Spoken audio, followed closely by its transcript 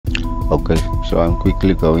Okay, so I'm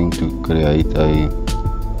quickly going to create a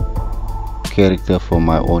character for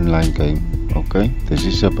my online game. Okay, this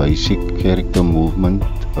is a basic character movement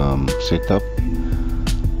setup.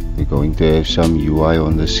 We're going to have some UI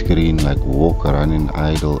on the screen like walk, run and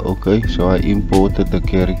idle. Okay, so I imported the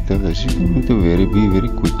character. This is going to be very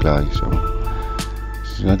quick, guys. So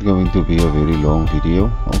it's not going to be a very long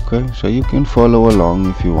video. Okay, so you can follow along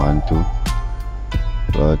if you want to,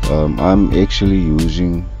 but I'm actually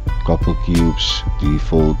using CopperCube's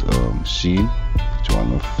default scene. It's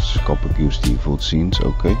one of CopperCube's default scenes.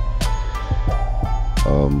 Okay,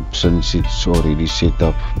 since it's already set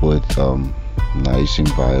up with nice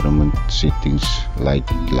environment settings,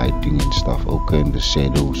 lighting and stuff. Okay, and the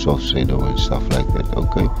shadow, soft shadow and stuff like that.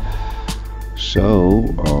 Okay, so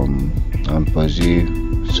I'm busy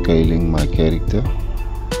scaling my character.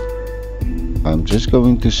 I'm just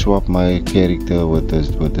going to swap my character with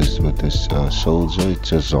this soldier.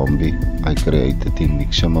 It's a zombie I created in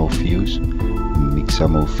Mixamo Fuse.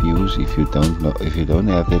 If you don't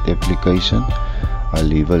have that application, I'll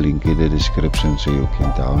leave a link in the description so you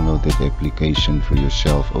can download that application for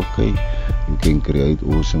yourself. Okay, you can create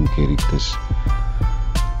awesome characters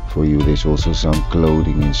for you. There's also some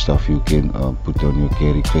clothing and stuff you can put on your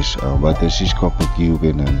characters, but this is CopperCube,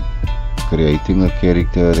 and I'm creating a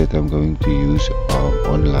character that I'm going to use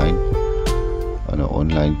online on an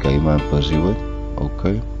online game I'm busy with.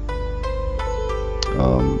 Okay,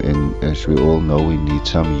 and as we all know, we need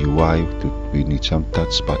some UI. We need some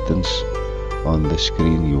touch buttons on the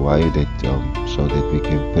screen UI that so that we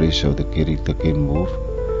can press so the character can move.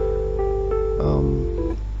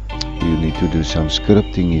 You need to do some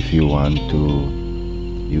scripting if you want to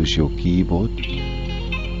use your keyboard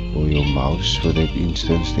or your mouse for that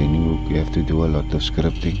instance. Then you have to do a lot of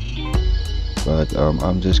scripting, but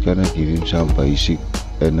I'm just gonna give him some basic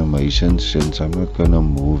animations. Since I'm not gonna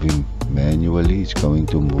move him manually, it's going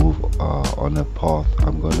to move on a path.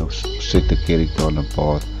 I'm gonna set the character on a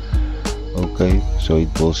path. Okay, so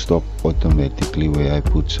it will stop automatically where I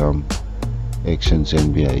put some actions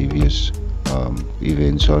and behaviors,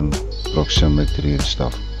 events on proximity and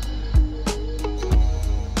stuff.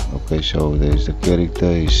 Okay, so there's the character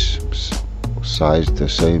is sized the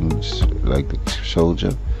same like the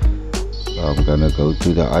soldier. I'm gonna go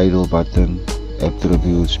to the idle button,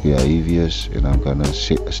 attributes, behaviors, and I'm gonna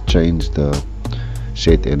change the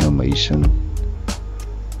set animation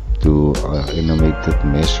to animated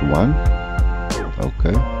mesh 1.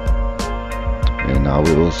 Okay, and now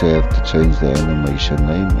we also have to change the animation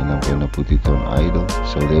name, and I'm gonna put it on idle,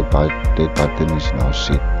 so that button is now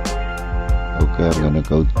set. Okay, I'm gonna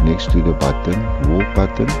go next to the button, walk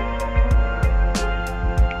button.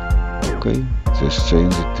 Okay, just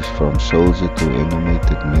change it from soldier to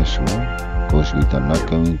animated mesh 1, because we are not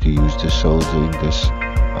going to use the soldier in this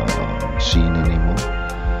scene anymore.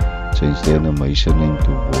 Change the animation name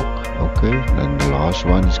to walk. Okay, then the last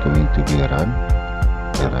one is going to be run,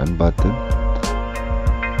 the run button,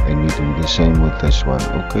 and we do the same with this one.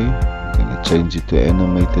 Okay, we're gonna change it to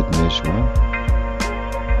animated mesh 1.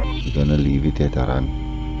 We're gonna leave it at a run,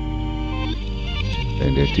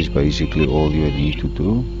 and that is basically all you need to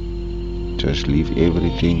do. Just leave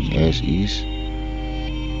everything as is.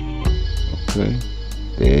 Okay,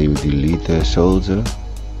 there you delete the soldier,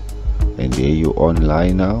 and there you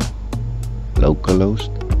online now, localhost.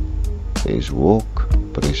 There's walk,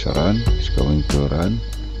 press run, it's going to run.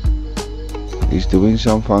 It's doing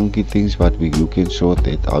some funky things, but you can sort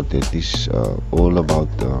that out. That is all about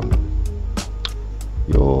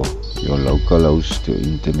your localhost to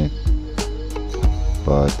internet.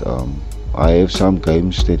 But I have some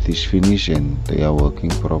games that is finished and they are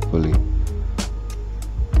working properly.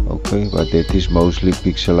 Okay, but that is mostly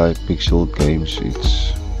pixel games.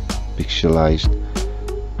 It's pixelized.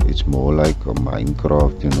 It's more like a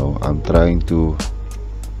Minecraft, you know. I'm trying to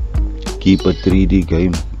keep a 3D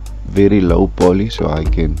game very low poly, so I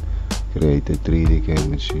can create a 3D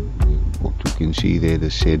game. What you can see there, the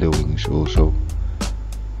shadowing is also,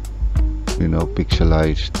 you know,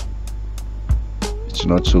 pixelized. It's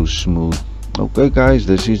not so smooth. Okay guys,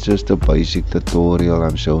 this is just a basic tutorial.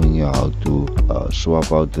 I'm showing you how to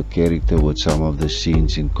swap out the character with some of the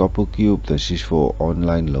scenes in CopperCube. This is for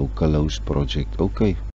online localhost project. Okay.